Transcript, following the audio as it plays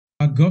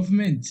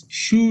government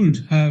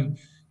should have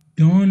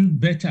done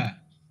better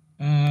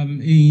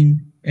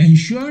in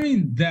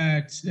ensuring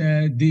that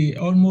the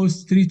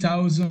almost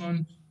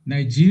 3,000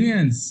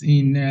 Nigerians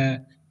in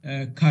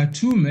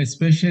Khartoum,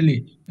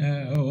 especially,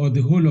 or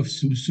the whole of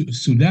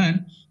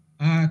Sudan,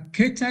 are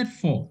catered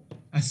for.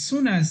 As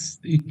soon as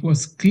it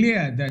was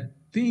clear that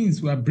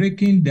things were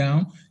breaking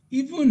down,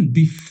 even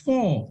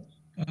before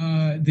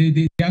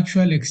the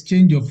actual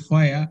exchange of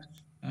fire,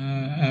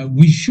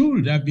 we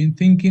should have been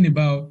thinking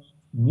about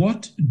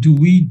what do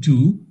we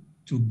do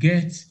to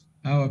get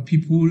our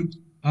people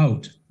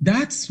out.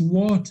 That's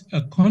what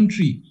a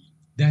country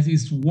that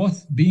is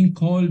worth being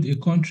called a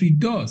country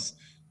does,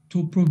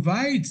 to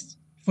provide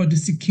for the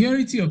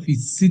security of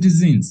its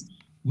citizens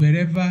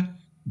wherever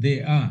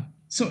they are.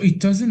 So it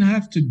doesn't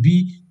have to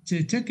be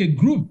to take a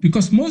group,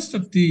 because most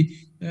of the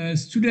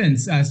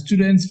students are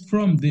students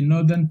from the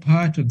northern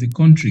part of the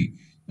country.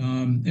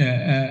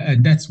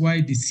 And that's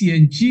why the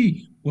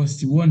CNG was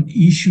the one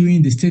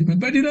issuing the statement.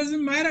 But it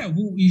doesn't matter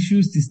who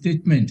issues the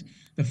statement.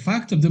 The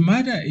fact of the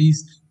matter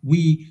is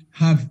we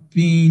have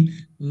been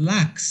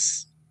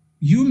lax.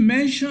 You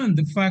mentioned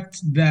the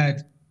fact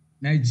that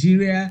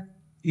Nigeria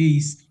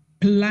is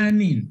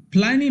planning.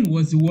 Planning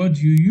was the word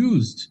you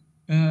used.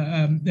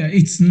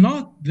 It's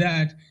not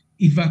that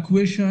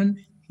evacuation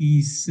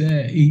is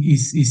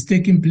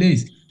taking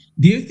place.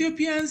 The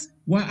Ethiopians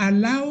were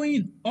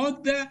allowing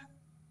other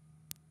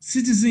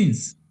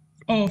citizens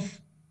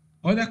of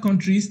other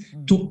countries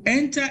to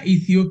enter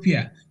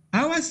Ethiopia.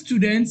 Our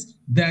students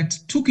that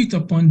took it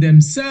upon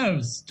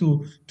themselves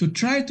to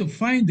try to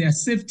find their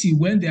safety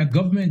when their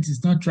government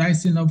is not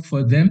rising up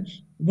for them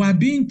were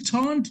being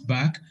turned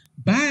back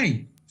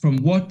by, from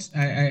what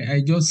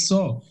I just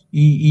saw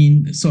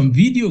in some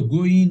video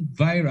going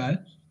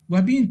viral,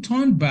 were being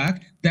turned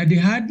back that they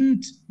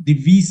hadn't the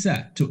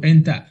visa to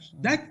enter.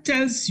 That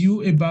tells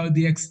you about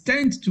the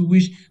extent to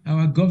which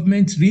our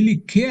government really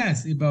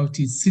cares about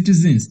its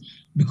citizens,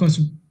 because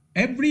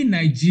every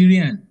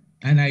Nigerian,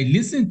 and I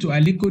listened to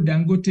Aliko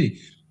Dangote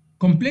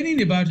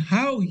complaining about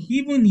how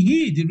even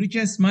he, the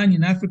richest man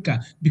in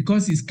Africa,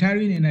 because he's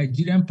carrying a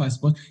Nigerian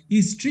passport,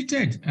 is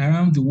treated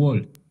around the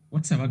world.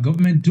 What's our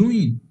government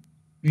doing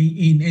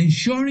in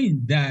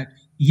ensuring that,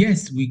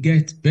 yes, we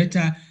get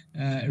better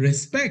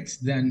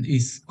respect than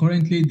is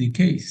currently the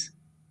case?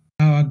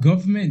 Our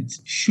government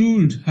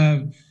should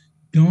have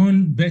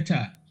done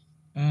better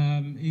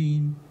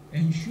in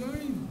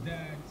ensuring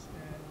that.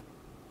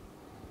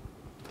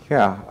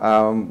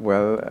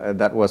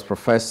 That was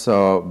Professor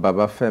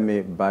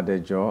Babafemi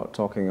Badejo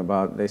talking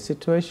about the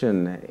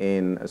situation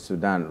in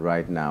Sudan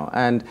right now.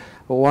 And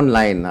one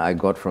line I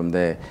got from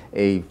there,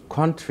 a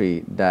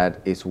country that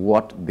is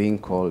what being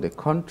called a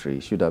country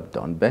should have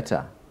done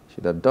better.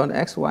 Should have done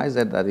X, Y,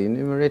 Z that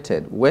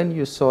enumerated. When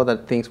you saw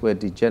that things were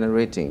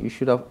degenerating, you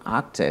should have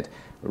acted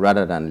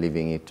rather than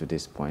leaving it to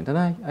this point. And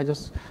I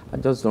just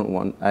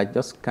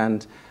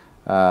can't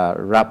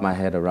wrap my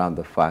head around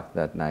the fact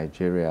that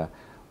Nigeria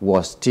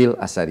was still,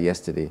 as I said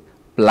yesterday,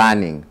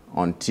 planning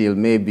until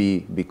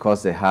maybe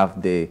because they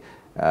have the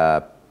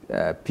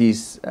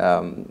airpiece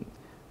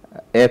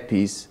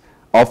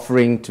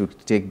offering to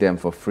take them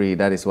for free.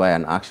 That is why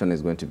an action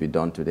is going to be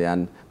done today.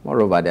 And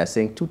moreover, they're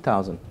saying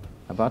 2,000.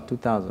 About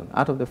 2,000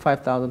 out of the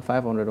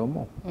 5,500 or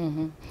more.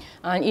 Mm-hmm.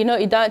 And you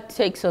know, that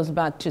takes us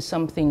back to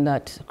something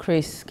that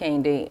Chris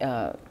Kende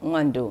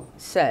Nwando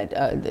said,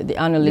 the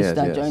analyst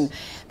that joined.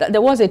 That there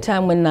was a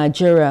time when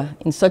Nigeria,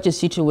 in such a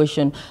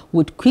situation,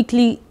 would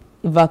quickly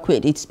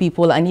evacuate its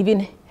people and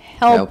even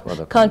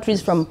help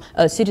countries from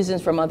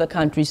citizens from other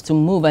countries to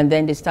move, and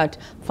then they start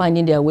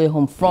finding their way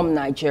home from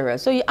Nigeria.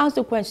 So you ask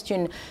the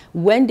question,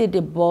 when did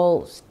the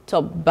ball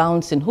stop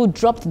bouncing? Who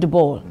dropped the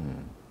ball?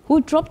 Who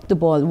dropped the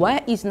ball?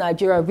 Why is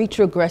Nigeria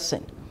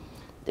retrogressing?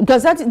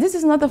 Because this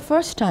is not the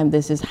first time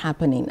this is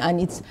happening, and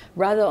it's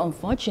rather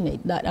unfortunate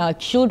that our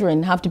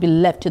children have to be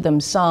left to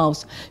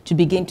themselves to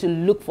begin to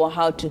look for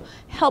how to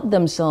help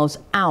themselves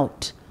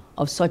out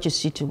of such a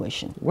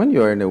situation. When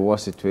you're in a war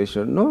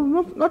situation,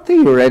 nothing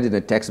you read in a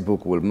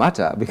textbook will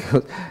matter,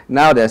 because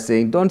now they're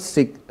saying don't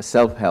seek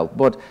self-help.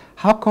 But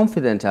how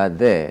confident are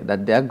they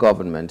that their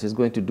government is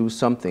going to do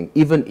something,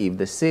 even if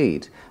they say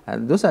it?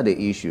 And those are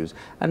the issues.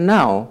 And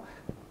now,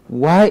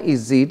 why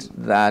is it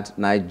that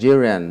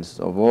Nigerians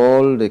of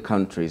all the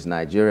countries,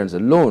 Nigerians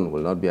alone,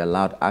 will not be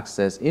allowed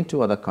access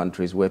into other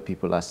countries where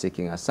people are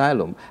seeking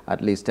asylum,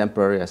 at least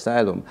temporary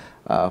asylum,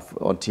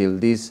 until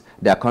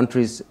their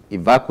countries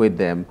evacuate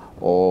them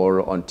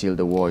or until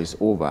the war is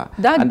over?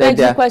 That begs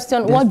the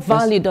question, what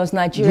value does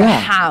Nigeria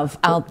have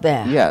out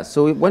there? Yeah,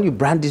 so when you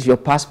brandish your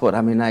passport,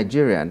 I'm a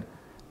Nigerian,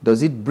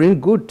 does it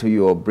bring good to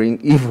you or bring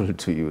evil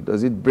to you?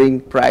 Does it bring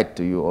pride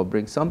to you or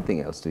bring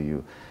something else to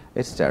you?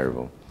 It's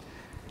terrible.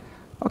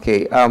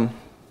 Okay,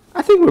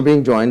 I think we're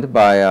being joined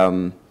by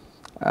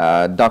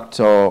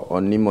Dr.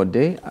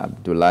 Onimode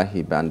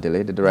Abdullahi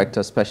Bandele, the Director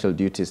of Special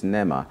Duties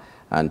NEMA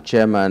and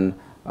Chairman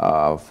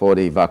for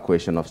the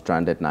evacuation of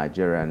stranded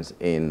Nigerians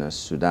in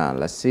Sudan.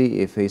 Let's see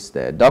if he's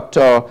there.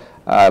 Dr.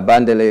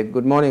 Bandele,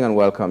 good morning and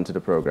welcome to the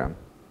program.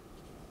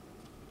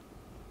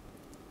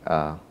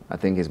 I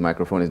think his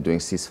microphone is doing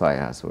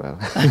ceasefire as well.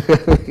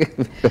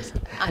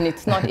 And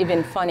it's not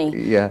even funny.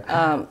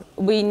 Yeah.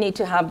 We need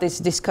to have this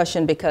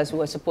discussion because we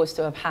were supposed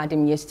to have had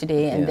him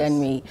yesterday, and then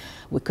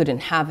we couldn't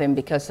have him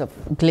because of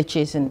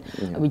glitches, and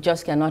we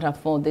just cannot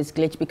afford this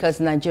glitch because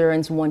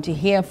Nigerians want to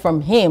hear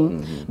from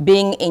him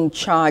being in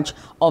charge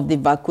of the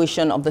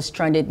evacuation of the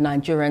stranded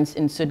Nigerians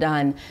in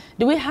Sudan.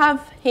 Do we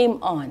have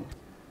him on?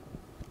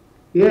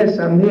 Yes,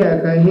 I'm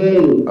here. I can hear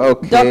you.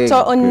 Okay.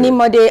 Dr.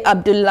 Onimode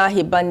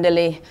Abdullahi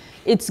Bandele,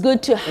 it's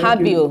good to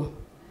have you.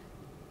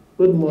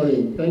 Good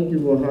morning. Thank you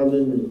for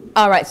having me.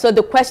 All right. So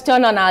the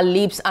question on our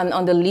lips and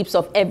on the lips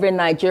of every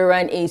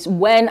Nigerian is,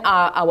 when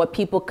are our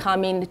people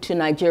coming to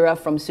Nigeria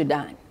from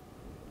Sudan?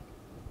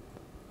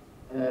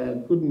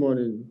 Good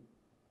morning.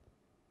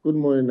 Good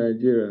morning,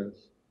 Nigerians.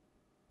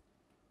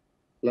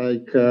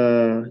 Like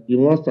you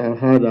must have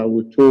heard that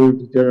we told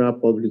the general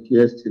public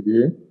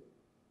yesterday,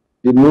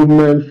 the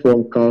movement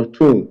from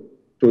Khartoum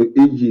to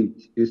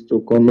Egypt is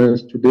to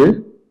commence today,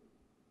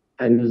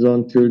 and it's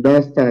until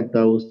that start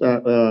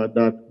that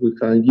that we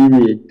can give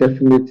you a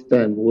definite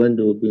time when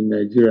they will be in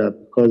Nigeria,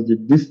 because the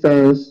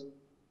distance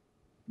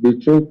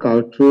between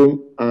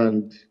Khartoum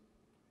and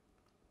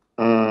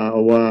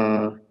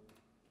our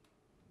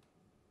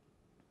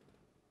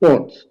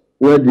port,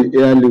 where the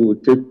airlift will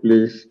take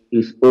place,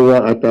 is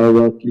over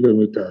 1,000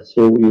 kilometers.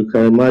 So you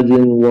can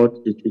imagine what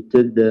it will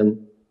take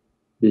them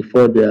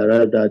before they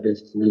arrive at their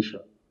destination.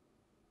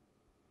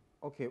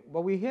 Okay,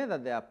 but we hear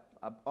that there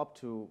are up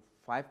to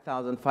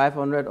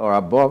 5,500 or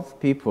above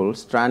people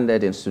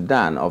stranded in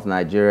Sudan of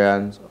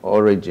Nigerian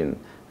origin.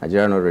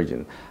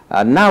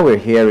 Now we're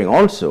hearing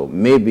also,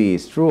 maybe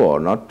it's true or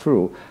not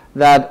true,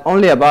 that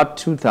only about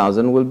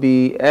 2,000 will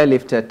be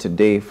airlifted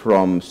today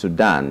from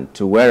Sudan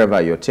to wherever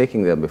you're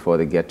taking them before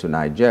they get to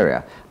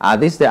Nigeria. Are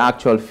these the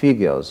actual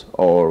figures,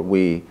 or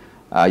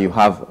you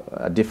have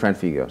different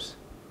figures?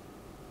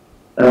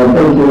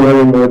 Thank you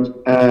very much.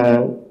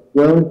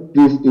 When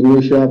this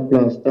initial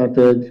plan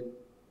started,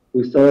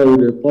 we started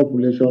with a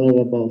population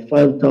of about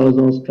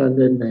 5,000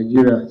 stranded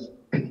Nigerians.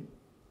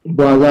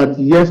 But as at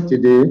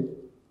yesterday,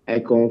 I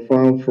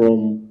confirmed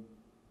from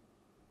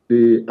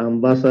the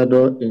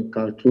ambassador in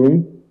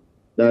Khartoum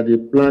that the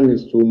plan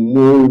is to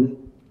move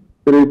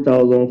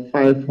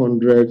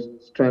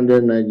 3,500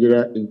 stranded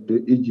Nigeria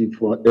into Egypt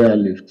for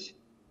airlift.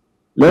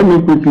 Let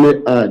me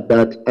quickly add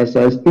that as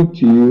I speak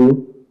to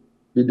you,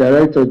 the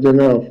Director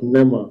General of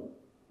NEMA,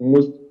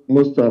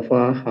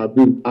 Mustafa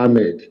Habib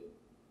Ahmed,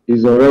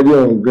 is already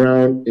on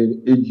ground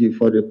in Egypt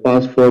for the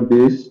past 4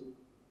 days,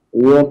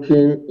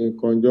 working in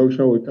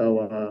conjunction with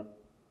our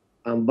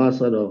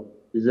ambassador,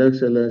 His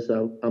Excellency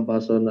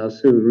Ambassador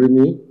Nasir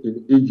Rimi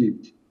in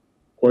Egypt,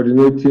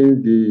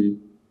 coordinating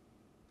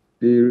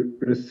the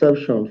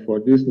reception for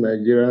these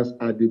Nigerians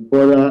at the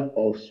border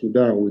of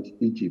Sudan with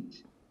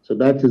Egypt. So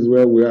that is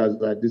where we are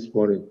at this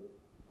morning.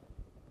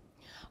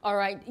 All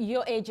right,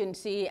 your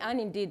agency and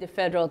indeed the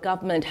federal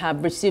government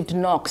have received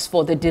knocks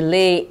for the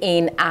delay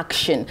in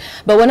action.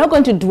 But we're not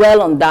going to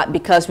dwell on that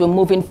because we're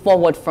moving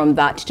forward from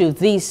that to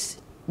this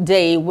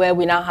day where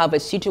we now have a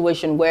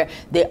situation where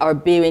they are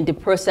being, the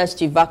process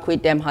to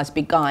evacuate them has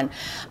begun.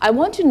 I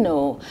want to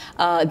know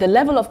the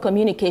level of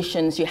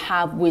communications you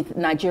have with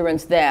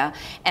Nigerians there,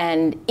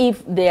 and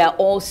if they are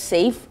all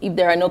safe, if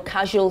there are no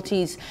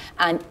casualties,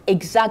 and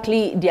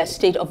exactly their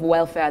state of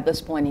welfare at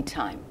this point in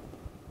time.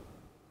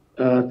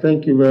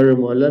 Thank you very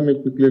much. Let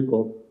me quickly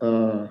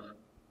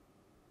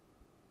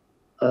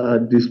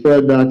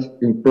dispel that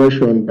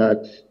impression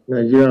that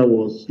Nigeria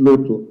was slow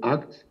to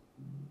act.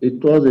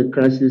 It was a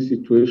crisis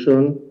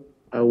situation.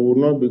 I will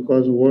not,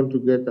 because we want to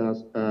get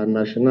our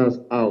nationals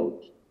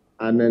out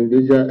and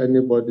endanger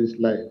anybody's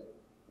life.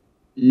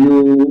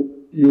 You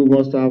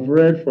must have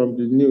read from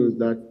the news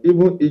that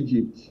even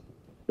Egypt,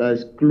 that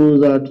is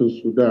closer to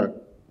Sudan,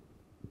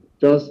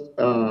 just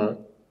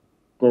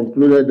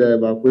concluded the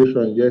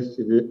evacuation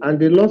yesterday, and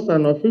they lost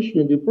an official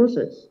in the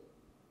process.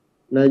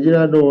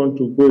 Nigeria don't want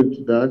to go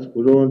into that.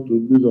 We don't want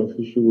to lose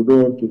official. We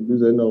don't want to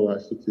lose any of our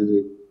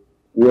citizens.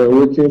 We're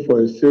waiting for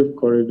a safe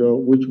corridor,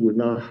 which we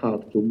now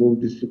have to move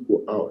these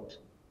people out.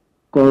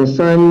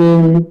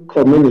 Concerning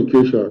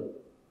communication,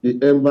 the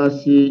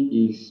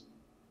embassy is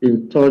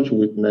in touch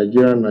with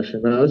Nigerian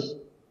nationals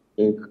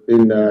in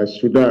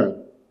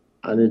Sudan,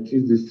 and it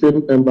is the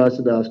same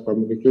embassy that has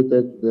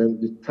communicated to them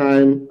the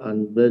time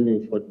and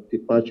venue for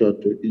departure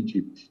to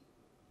Egypt.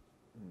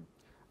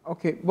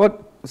 Okay,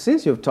 but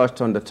since you've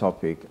touched on the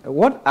topic,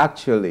 what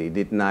actually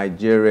did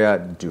Nigeria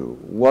do?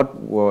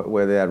 What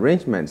were the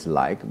arrangements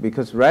like?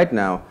 Because right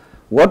now,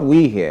 what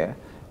we hear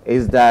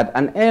is that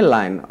an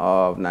airline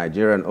of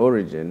Nigerian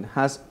origin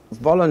has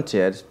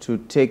volunteered to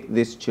take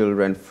these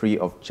children free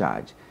of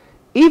charge.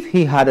 If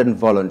he hadn't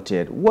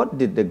volunteered, what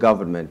did the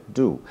government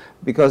do?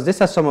 Because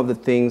these are some of the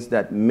things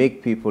that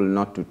make people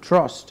not to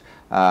trust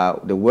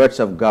the words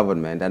of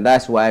government, and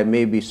that's why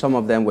maybe some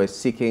of them were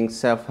seeking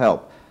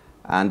self-help,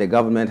 and the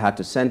government had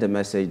to send a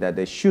message that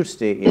they should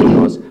stay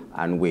indoors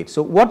and wait.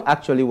 So what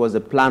actually was the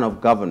plan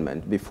of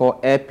government before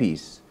Air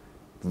Peace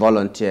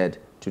volunteered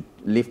to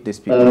lift these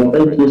people?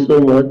 Thank you so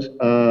much.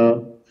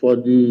 For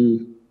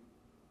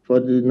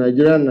the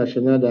Nigerian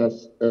national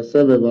that's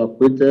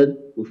self-evacuated,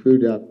 we feel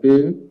their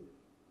pain.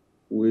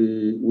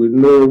 We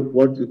know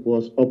what it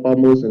was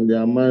uppermost in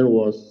their mind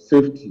was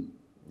safety.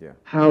 Yeah.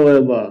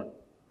 However,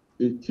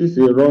 it is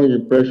a wrong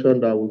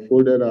impression that we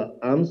folded our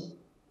arms.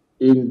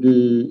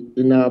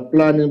 In our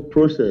planning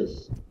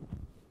process,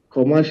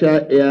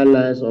 commercial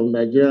airlines of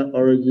Nigerian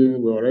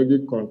origin were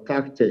already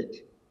contacted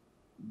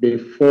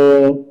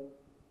before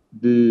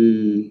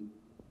the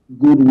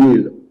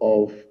goodwill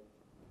of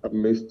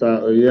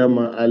Mr.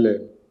 Oyema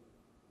Allen.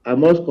 I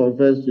must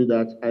confess to you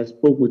that I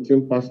spoke with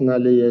him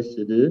personally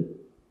yesterday,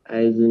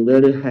 and he's in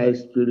very high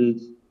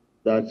spirits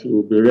that he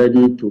will be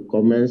ready to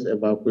commence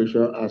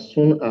evacuation as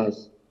soon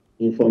as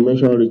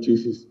information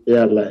reaches his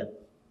airline.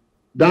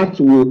 That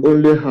will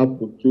only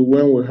happen to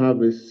when we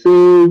have a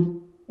safe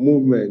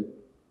movement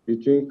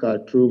between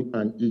Khartoum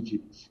and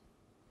Egypt.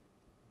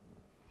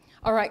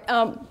 All right,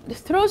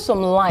 throw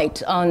some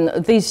light on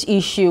this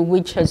issue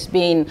which has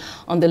been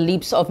on the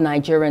lips of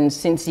Nigerians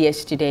since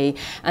yesterday,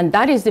 and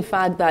that is the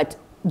fact that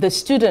the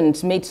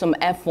students made some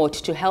effort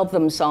to help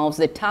themselves.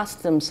 They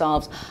tasked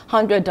themselves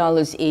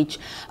 $100 each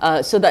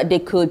so that they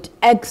could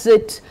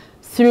exit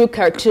through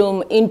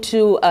Khartoum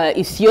into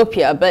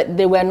Ethiopia, but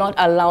they were not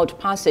allowed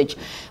passage,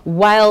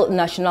 while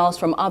nationals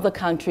from other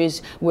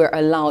countries were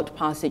allowed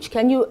passage.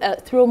 Can you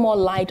throw more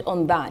light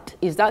on that?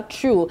 Is that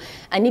true?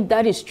 And if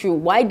that is true,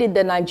 why did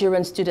the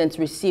Nigerian students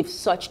receive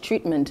such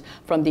treatment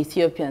from the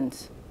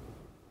Ethiopians?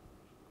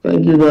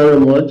 Thank you very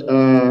much.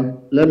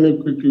 Let me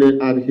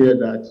quickly add here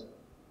that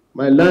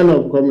my line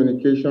of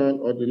communication,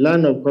 or the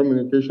line of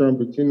communication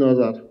between us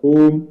at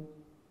home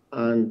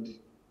and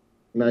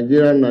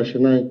Nigerian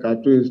national in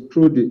Khartoum, is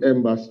through the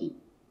embassy.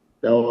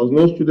 There was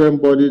no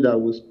student body that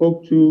we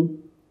spoke to.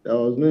 There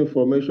was no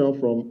information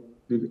from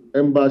the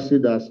embassy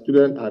that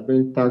students are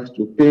being taxed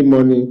to pay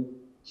money.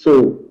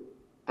 So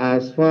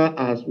as far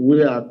as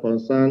we are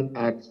concerned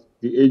at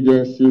the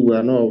agency, we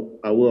are not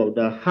aware of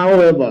that.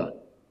 However,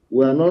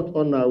 we are not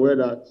unaware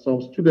that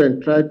some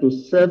students tried to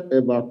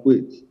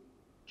self-evacuate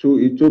to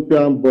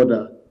Ethiopian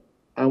border.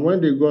 And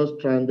when they got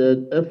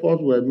stranded,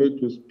 efforts were made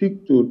to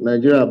speak to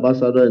Nigeria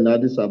ambassador in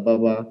Addis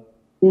Ababa,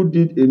 who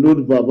did a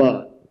note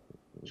verbal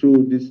to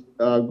the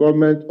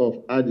government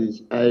of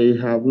Addis. I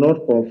have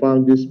not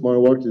confirmed this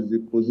morning what is the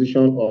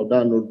position of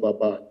that note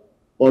verbal.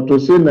 But to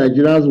say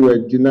Nigerians were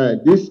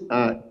denied, these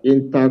are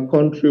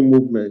inter-country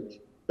movements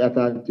that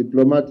are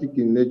diplomatic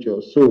in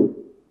nature. So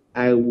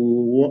I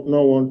will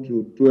not want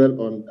to dwell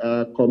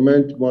on,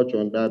 comment much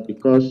on that,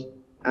 because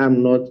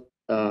I'm not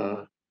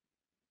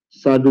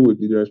saddled with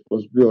the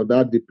responsibility of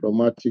that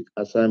diplomatic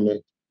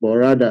assignment, but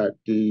rather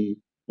the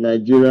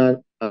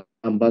Nigerian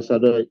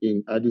ambassador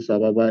in Addis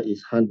Ababa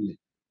is handling.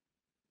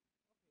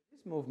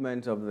 This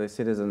movement of the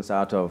citizens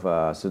out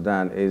of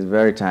Sudan is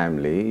very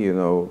timely. You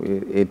know,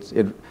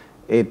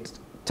 it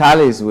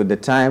tallies with the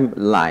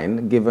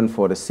timeline given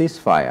for the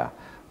ceasefire.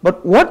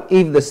 But what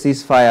if the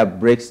ceasefire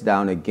breaks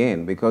down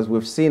again? Because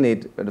we've seen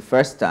it the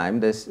first time.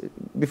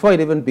 Before it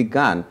even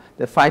began,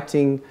 the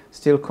fighting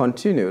still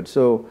continued.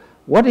 So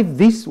what if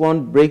this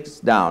one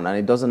breaks down and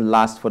it doesn't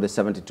last for the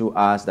 72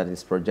 hours that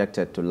is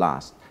projected to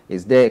last?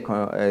 Is there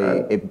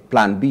a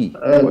plan B?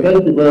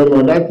 Thank you very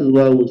much. That is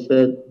why we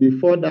said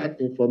before that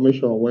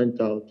information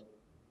went out,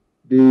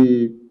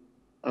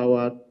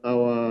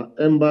 our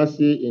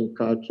embassy in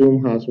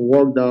Khartoum has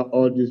worked out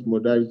all these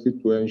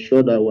modalities to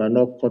ensure that we are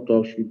not cut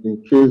off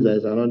in case there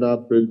is another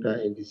breakdown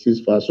in the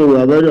ceasefire. So we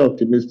are very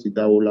optimistic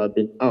that we will have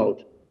been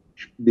out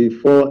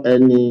before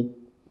any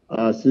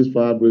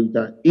ceasefire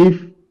breakdown,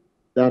 if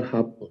that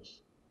happens.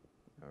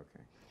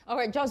 Okay. All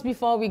right, just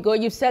before we go,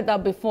 you've said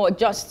that before,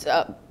 just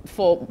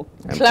for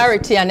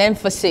clarity and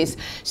emphasis.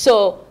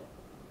 So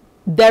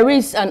there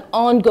is an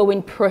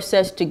ongoing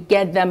process to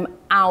get them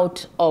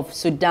out of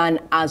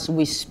Sudan as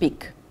we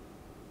speak.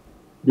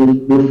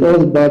 The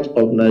first batch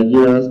of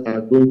Nigerians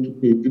are going to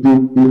be, the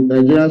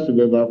Nigerians to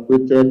be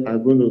evacuated are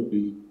going to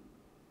be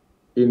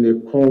in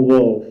a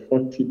convoy of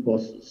 40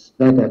 buses.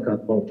 That I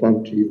can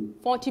confirm to you.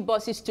 40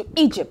 buses to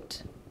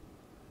Egypt?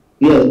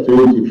 Yes,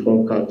 to Egypt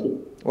from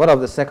Khartoum. What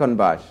of the second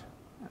batch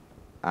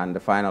and the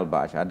final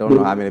batch? I don't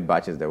know how many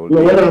batches there will be.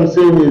 What I'm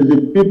saying is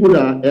the people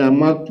that are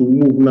marked to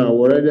move now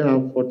already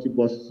have 40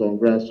 buses on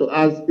ground. So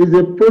as it's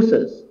a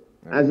process,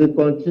 as it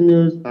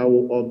continues, I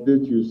will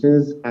update you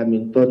since I'm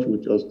in touch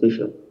with your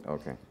station.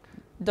 Okay.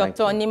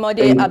 Dr.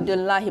 Onimode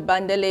Abdullahi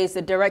Bandele is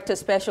the Director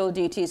Special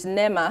Duties,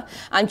 NEMA,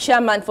 and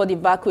Chairman for the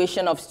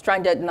Evacuation of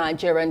Stranded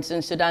Nigerians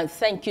in Sudan.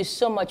 Thank you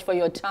so much for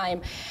your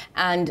time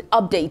and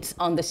updates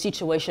on the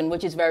situation,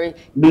 which is very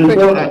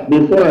critical.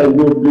 Before I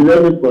go,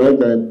 let me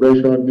correct an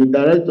impression. The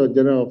Director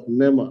General of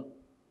NEMA,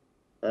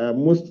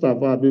 Mustafa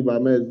Habib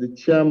Ahmed, is the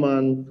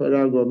Chairman,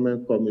 Federal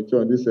Government Committee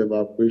on this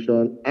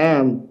evacuation. I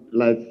am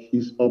like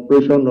his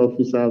operation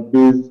officer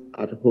based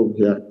at home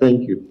here.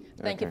 Thank you.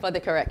 Thank you for the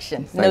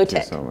correction. Thank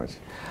you so much.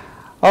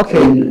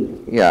 Okay,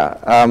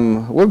 yeah,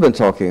 we've been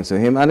talking to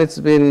him, and it's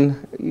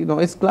been, you know,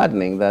 it's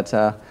gladdening that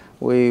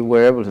we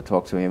were able to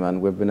talk to him,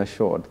 and we've been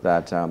assured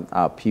that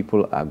our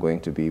people are going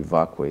to be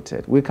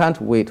evacuated. We can't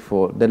wait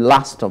for the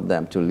last of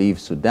them to leave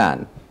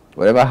Sudan.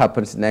 Whatever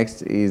happens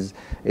next is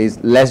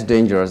less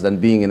dangerous than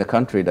being in a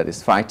country that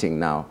is fighting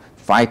now,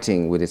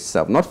 fighting with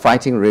itself, not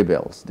fighting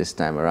rebels this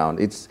time around.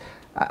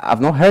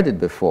 I've not heard it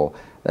before,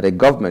 that a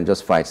government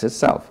just fights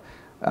itself.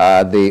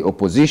 The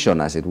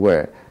opposition, as it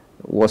were,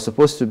 was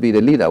supposed to be the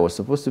leader, was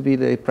supposed to be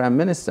the prime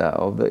minister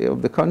of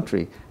the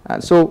country.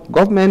 And so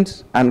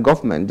government and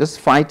government just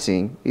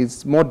fighting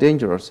is more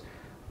dangerous,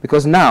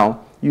 because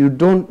now you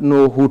don't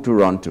know who to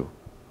run to.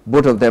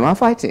 Both of them are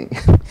fighting.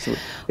 So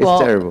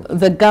it's terrible.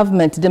 The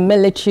government, the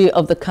military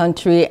of the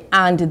country,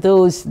 and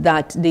those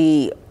that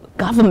the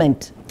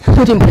government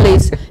put in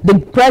place, the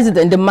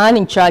president, the man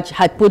in charge,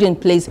 had put in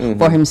place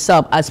for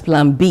himself as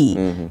plan B,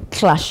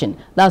 clashing.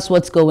 That's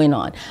what's going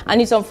on.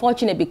 And it's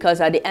unfortunate,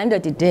 because at the end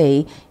of the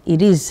day,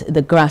 it is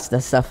the grass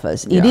that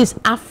suffers. It is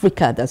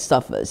Africa that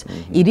suffers.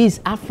 It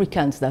is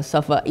Africans that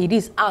suffer. It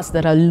is us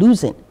that are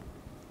losing.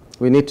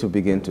 We need to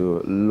begin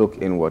to look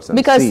inwards and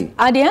because see.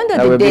 At the end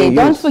of the day,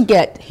 don't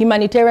forget,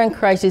 humanitarian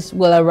crisis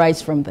will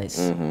arise from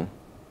this.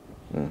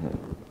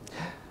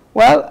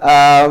 Well,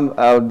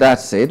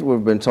 that's it.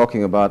 We've been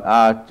talking about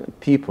our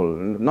people,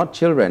 not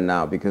children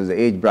now, because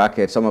the age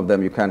bracket, some of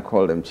them you can't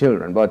call them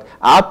children, but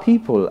our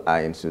people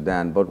are in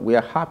Sudan, but we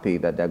are happy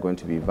that they're going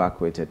to be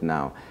evacuated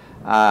now.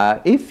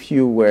 If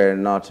you were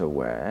not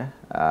aware,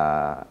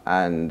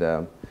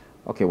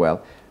 okay,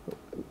 well,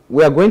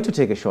 we are going to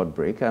take a short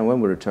break, and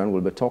when we return,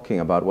 we'll be talking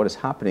about what is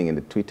happening in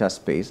the Twitter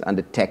space and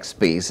the tech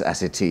space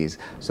as it is.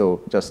 So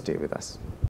just stay with us.